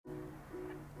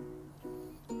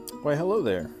Why, hello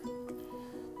there.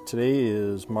 Today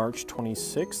is March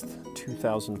 26th,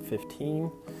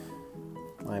 2015.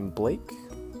 I'm Blake,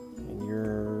 and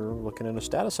you're looking at a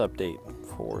status update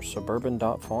for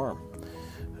suburban.farm,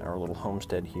 our little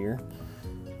homestead here.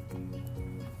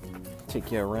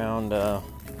 Take you around the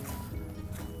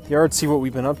yard, see what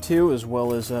we've been up to, as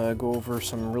well as go over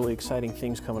some really exciting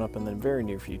things coming up in the very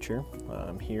near future.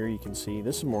 Here you can see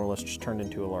this is more or less just turned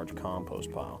into a large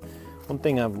compost pile. One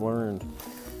thing I've learned,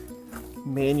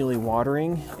 manually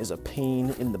watering is a pain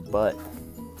in the butt.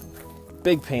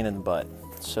 Big pain in the butt.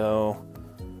 So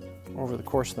over the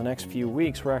course of the next few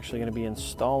weeks, we're actually going to be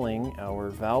installing our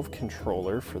valve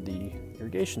controller for the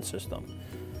irrigation system.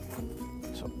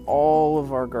 So all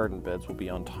of our garden beds will be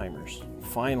on timers.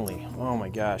 Finally, oh my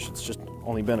gosh, it's just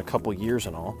only been a couple years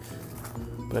and all.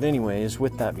 But anyways,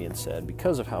 with that being said,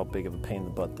 because of how big of a pain in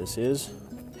the butt this is,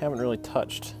 I haven't really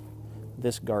touched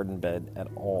this garden bed at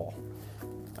all,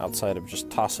 outside of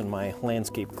just tossing my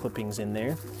landscape clippings in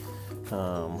there. A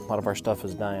lot of our stuff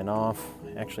is dying off.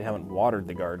 I actually haven't watered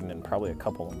the garden in probably a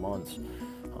couple of months.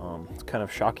 It's kind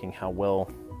of shocking how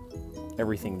well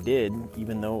everything did,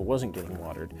 even though it wasn't getting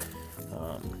watered.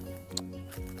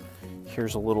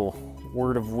 Here's a little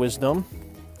word of wisdom.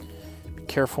 Be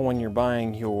careful when you're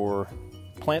buying your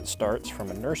plant starts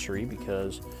from a nursery,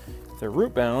 because if they're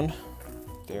root bound,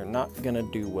 they're not gonna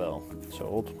do well. So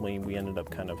ultimately we ended up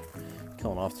kind of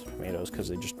killing off the tomatoes because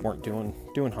they just weren't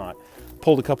doing hot.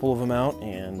 Pulled a couple of them out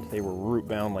and they were root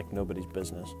bound like nobody's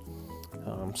business.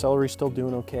 Celery's still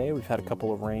doing okay. We've had a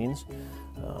couple of rains.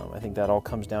 I think that all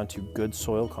comes down to good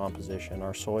soil composition.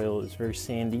 Our soil is very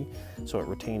sandy, so it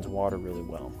retains water really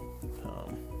well.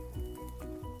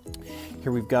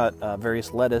 Here we've got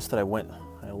various lettuce that I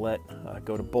let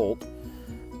go to bolt,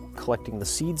 collecting the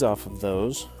seeds off of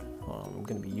those. I'm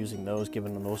going to be using those,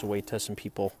 giving those away to some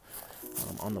people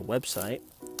on the website,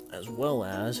 as well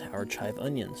as our chive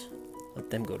onions. Let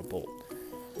them go to bolt.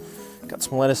 Got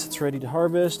some lettuce that's ready to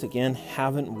harvest. Again,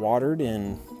 haven't watered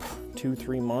in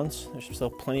 2-3 months. There's still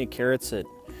plenty of carrots that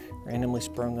randomly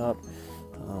sprung up.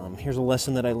 Here's a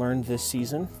lesson that I learned this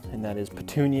season, and that is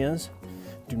petunias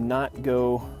do not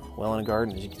go well in a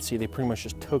garden. As you can see, they pretty much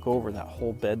just took over that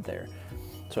whole bed there.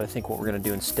 So I think what we're going to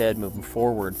do instead, moving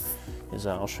forward, is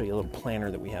I'll show you a little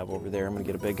planter that we have over there. I'm going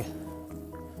to get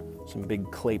some big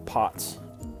clay pots,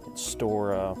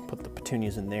 store, put the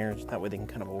petunias in there. That way they can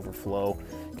kind of overflow.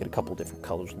 Get a couple different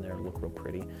colors in there, look real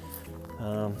pretty.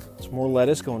 Some more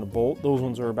lettuce going to bolt. Those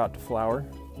ones are about to flower.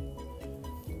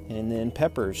 And then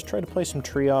peppers. Try to play some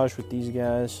triage with these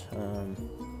guys.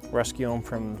 Rescue them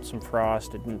from some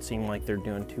frost. It didn't seem like they're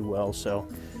doing too well, so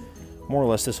more or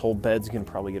less this whole bed's gonna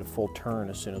probably get a full turn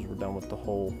as soon as we're done with the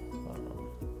whole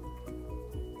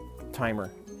timer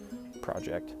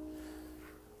project.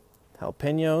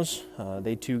 Jalapenos,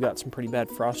 they too got some pretty bad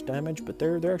frost damage, but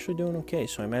they're actually doing okay,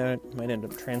 so I might end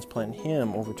up transplanting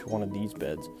him over to one of these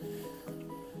beds.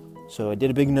 So I did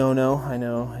a big no-no. I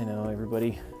know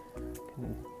everybody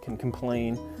can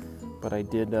complain, but I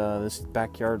did, this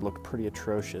backyard looked pretty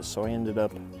atrocious, so I ended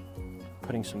up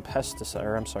putting some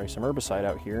herbicide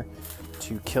out here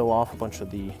to kill off a bunch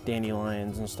of the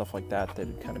dandelions and stuff like that that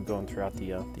had kind of gone throughout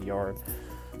the yard.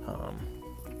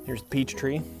 Here's the peach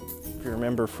tree. If you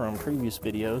remember from previous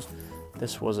videos,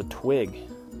 this was a twig,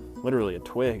 literally a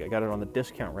twig. I got it on the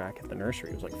discount rack at the nursery.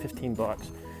 It was like 15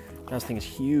 bucks. Now this thing is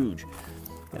huge,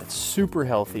 and it's super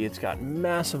healthy. It's got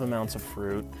massive amounts of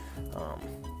fruit.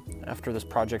 After this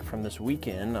project from this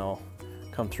weekend, I'll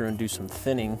come through and do some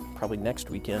thinning, probably next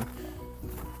weekend,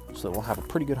 so that we'll have a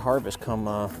pretty good harvest come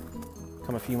a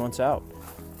few months out.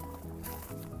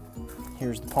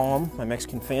 Here's the palm, my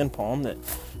Mexican fan palm that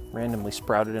randomly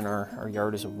sprouted in our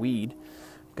yard as a weed.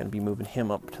 I'm going to be moving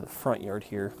him up to the front yard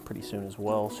here pretty soon as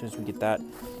well, as soon as we get that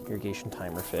irrigation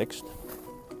timer fixed.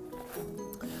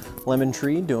 Lemon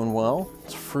tree doing well.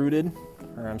 It's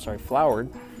flowered,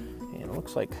 and it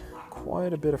looks like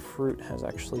quite a bit of fruit has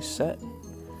actually set.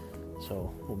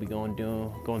 So we'll be going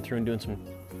through and doing some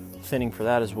thinning for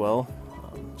that as well,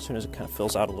 as soon as it kind of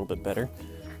fills out a little bit better.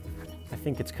 I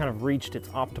think it's kind of reached its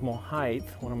optimal height.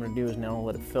 What I'm going to do is now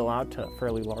let it fill out to a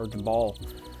fairly large ball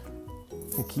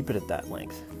and keep it at that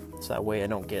length. So that way I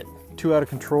don't get too out of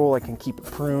control. I can keep it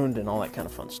pruned and all that kind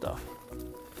of fun stuff.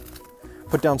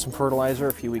 Put down some fertilizer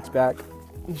a few weeks back.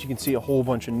 As you can see, a whole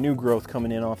bunch of new growth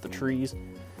coming in off the trees.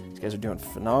 These guys are doing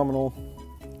phenomenal.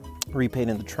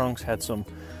 Repainted the trunks, had some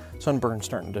sunburn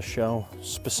starting to show,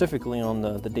 specifically on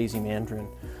the daisy mandarin.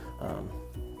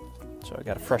 So I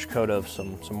got a fresh coat of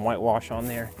some whitewash on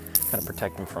there, kind of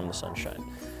protect them from the sunshine.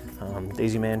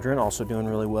 Daisy mandarin also doing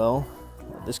really well.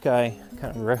 This guy,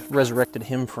 kind of resurrected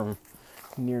him from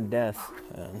near death.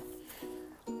 And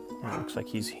it looks like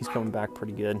he's coming back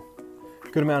pretty good.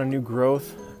 Good amount of new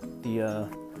growth.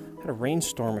 Had a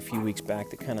rainstorm a few weeks back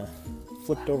that kind of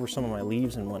flipped over some of my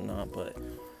leaves and whatnot, but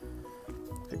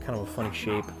they're kind of a funny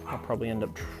shape. I'll probably end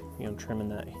up, trimming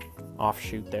that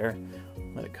offshoot there,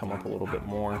 let it come up a little bit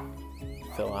more,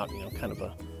 fill out, kind of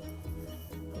a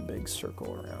big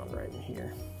circle around right in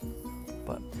here.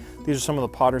 But these are some of the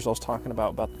potters I was talking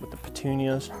about with the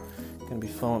petunias. Going to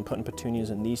be putting petunias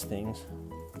in these things,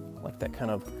 like that kind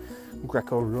of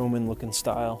Greco-Roman looking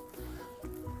style.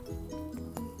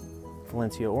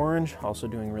 Valencia orange, also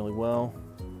doing really well.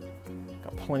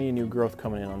 Got plenty of new growth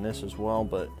coming in on this as well,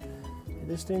 but it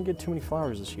just didn't get too many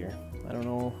flowers this year. I don't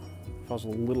know if I was a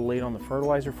little late on the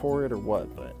fertilizer for it or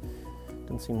what, but it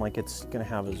doesn't seem like it's gonna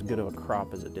have as good of a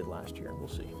crop as it did last year. We'll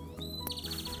see.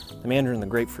 The mandarin and the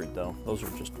grapefruit though, those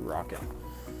are just rocking.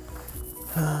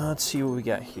 Let's see what we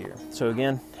got here. So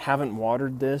again, haven't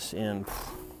watered this in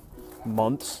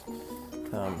months.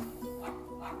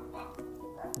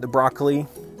 The broccoli,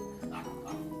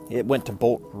 it went to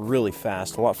bolt really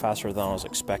fast, a lot faster than I was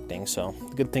expecting. So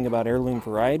the good thing about heirloom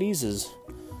varieties is,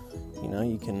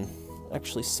 you can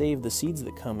actually save the seeds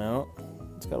that come out.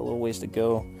 It's got a little ways to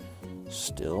go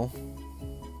still.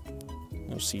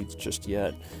 No seeds just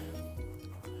yet.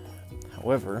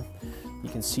 However, you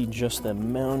can see just the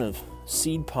amount of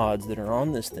seed pods that are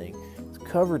on this thing. It's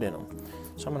covered in them.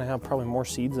 So I'm going to have probably more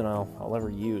seeds than I'll ever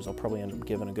use. I'll probably end up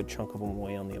giving a good chunk of them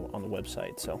away on the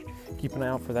website. So keep an eye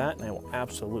out for that, and I will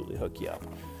absolutely hook you up.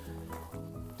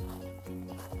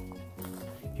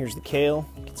 Here's the kale.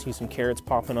 You can see some carrots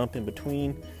popping up in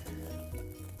between.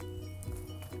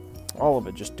 All of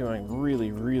it just doing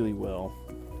really, really well.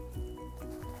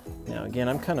 Now again,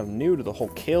 I'm kind of new to the whole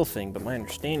kale thing, but my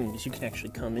understanding is you can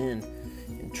actually come in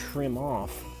and trim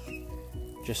off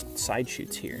just side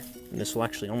shoots here. And this will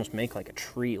actually almost make like a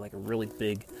tree, like a really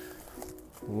big,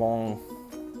 long,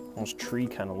 almost tree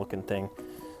kind of looking thing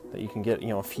that you can get,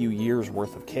 a few years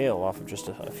worth of kale off of just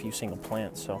a few single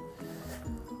plants. So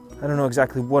I don't know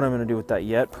exactly what I'm going to do with that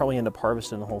yet. Probably end up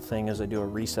harvesting the whole thing as I do a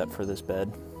reset for this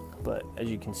bed. But as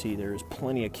you can see, there's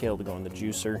plenty of kale to go in the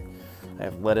juicer. I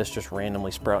have lettuce just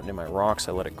randomly sprouting in my rocks.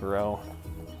 I let it grow,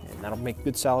 and that'll make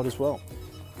good salad as well.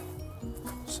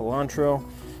 Cilantro,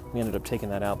 we ended up taking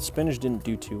that out. The spinach didn't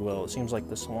do too well. It seems like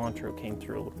the cilantro came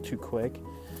through a little too quick,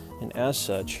 and as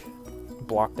such,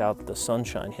 blocked out the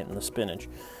sunshine hitting the spinach.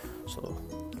 So,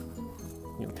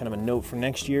 kind of a note for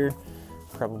next year,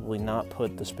 probably not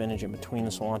put the spinach in between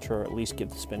the cilantro, or at least give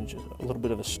the spinach a little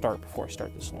bit of a start before I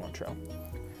start the cilantro.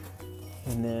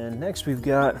 And then next we've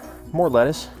got more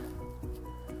lettuce.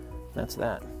 That's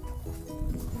that.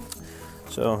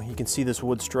 So you can see this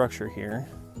wood structure here.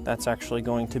 That's actually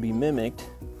going to be mimicked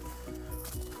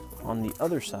on the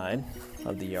other side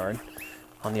of the yard,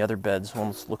 on the other beds.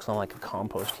 Almost looks like a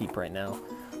compost heap right now.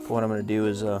 But what I'm going to do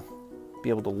is be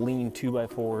able to lean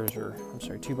 2x4s, or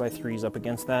 2x3s up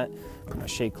against that, put my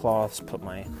shade cloths, put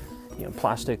my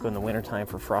plastic in the wintertime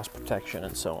for frost protection,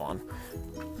 and so on.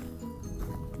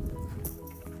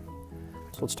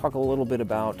 So let's talk a little bit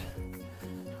about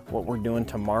what we're doing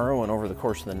tomorrow and over the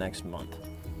course of the next month.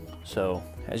 So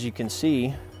as you can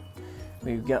see,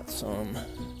 we've got some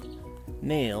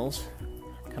nails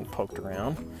kind of poked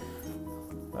around.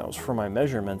 That was for my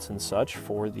measurements and such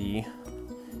for the,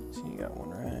 so you got one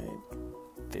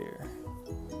right there,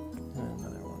 and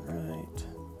another one right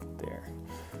there.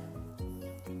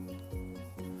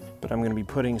 But I'm going to be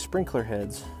putting sprinkler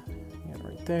heads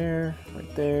right there,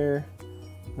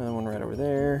 another one right over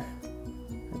there,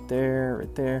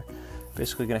 right there.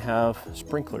 Basically going to have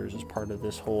sprinklers as part of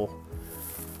this whole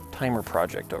timer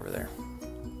project over there.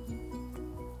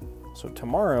 So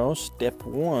tomorrow, step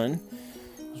one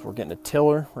is we're getting a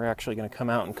tiller. We're actually going to come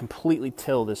out and completely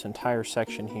till this entire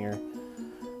section here.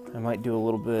 I might do a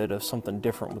little bit of something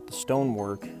different with the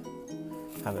stonework.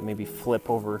 Have it maybe flip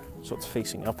over so it's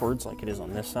facing upwards like it is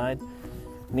on this side.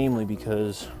 Namely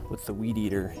because with the weed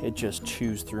eater, it just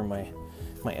chews through my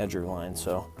edger line.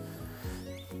 So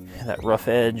that rough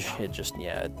edge, it's just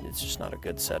not a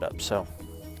good setup. So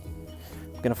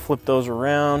I'm gonna flip those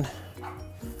around,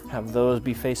 have those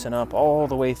be facing up all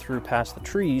the way through past the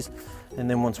trees, and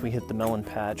then once we hit the melon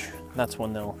patch, that's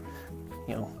when they'll,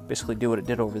 basically do what it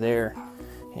did over there,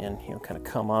 and kind of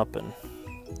come up and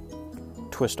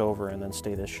twist over and then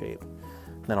stay this shape.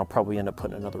 And then I'll probably end up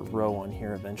putting another row on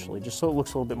here eventually, just so it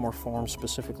looks a little bit more formed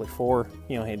specifically for,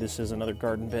 hey, this is another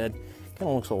garden bed. Kind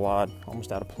of looks a lot,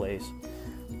 almost out of place.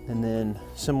 And then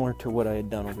similar to what I had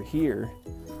done over here,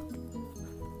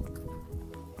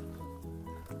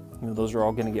 those are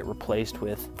all going to get replaced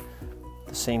with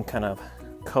the same kind of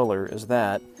color as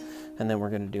that. And then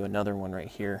we're going to do another one right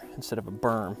here. Instead of a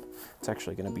berm, it's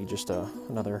actually going to be just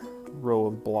another row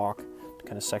of block to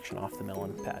kind of section off the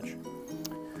melon patch.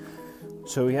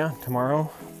 So yeah,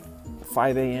 tomorrow,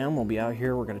 5 a.m. we'll be out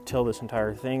here. We're going to till this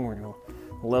entire thing. We're going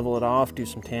to level it off, do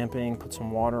some tamping, put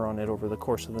some water on it over the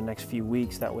course of the next few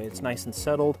weeks. That way it's nice and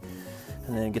settled.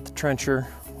 And then get the trencher.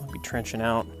 We'll be trenching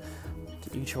out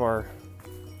to each of our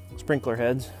sprinkler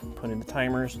heads, put into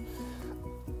timers.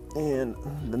 And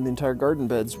then the entire garden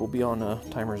beds will be on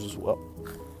timers as well.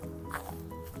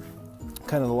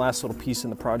 Kind of the last little piece in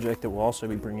the project that we'll also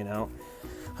be bringing out.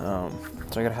 So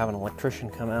I gotta have an electrician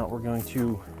come out. We're going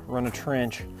to run a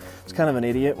trench. It's kind of an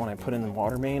idiot. When I put in the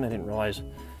water main, I didn't realize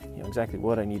exactly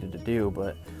what I needed to do,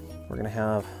 but we're gonna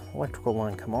have electrical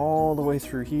line come all the way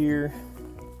through here,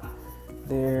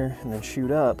 there, and then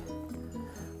shoot up.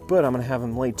 But I'm gonna have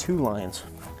them lay 2 lines.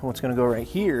 And what's gonna go right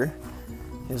here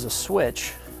is a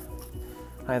switch,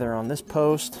 either on this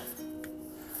post,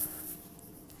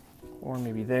 or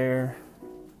maybe there,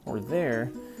 or there.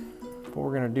 What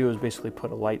we're gonna do is basically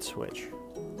put a light switch.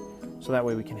 So that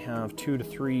way we can have 2 to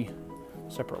 3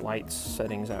 separate lights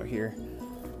settings out here.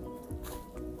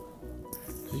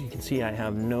 As you can see, I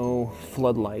have no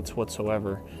floodlights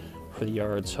whatsoever for the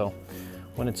yard. So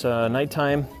when it's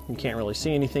nighttime, you can't really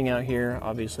see anything out here.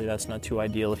 Obviously that's not too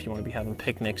ideal if you want to be having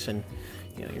picnics in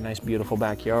your nice beautiful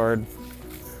backyard,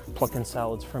 plucking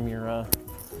salads from your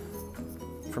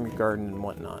garden and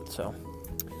whatnot. So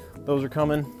those are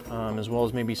coming, as well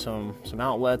as maybe some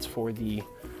outlets for the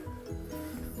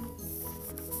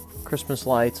Christmas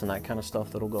lights and that kind of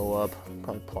stuff that'll go up.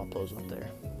 Probably plop those up there.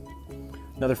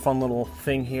 Another fun little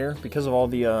thing here, because of all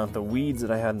the weeds that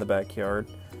I had in the backyard,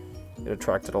 it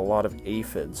attracted a lot of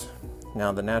aphids.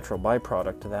 Now the natural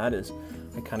byproduct to that is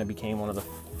I kind of became one of the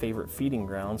favorite feeding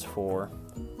grounds for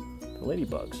the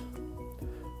ladybugs.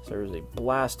 So there was a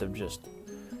blast of just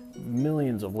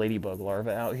millions of ladybug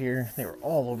larvae out here. They were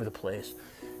all over the place.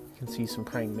 You can see some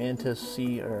praying mantis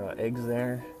eggs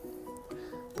there.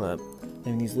 But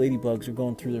then these ladybugs are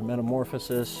going through their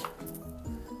metamorphosis.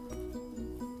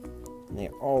 And they're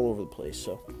all over the place.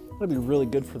 So that'll be really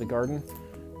good for the garden.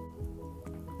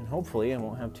 And hopefully I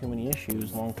won't have too many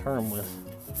issues long term with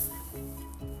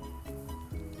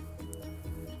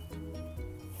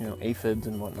aphids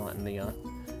and whatnot in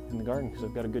the garden, because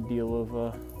I've got a good deal of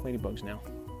ladybugs now.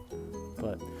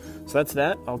 But so that's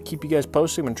that. I'll keep you guys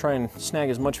posted. I'm gonna try and snag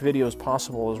as much video as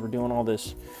possible as we're doing all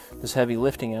this heavy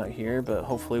lifting out here. But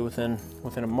hopefully within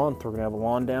a month we're gonna have a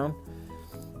lawn down,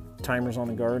 timers on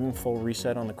the garden, full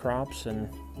reset on the crops, and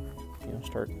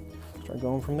start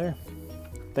going from there.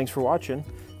 Thanks for watching.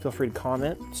 Feel free to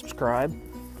comment, subscribe,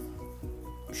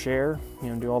 share,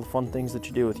 do all the fun things that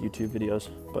you do with YouTube videos.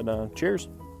 But cheers.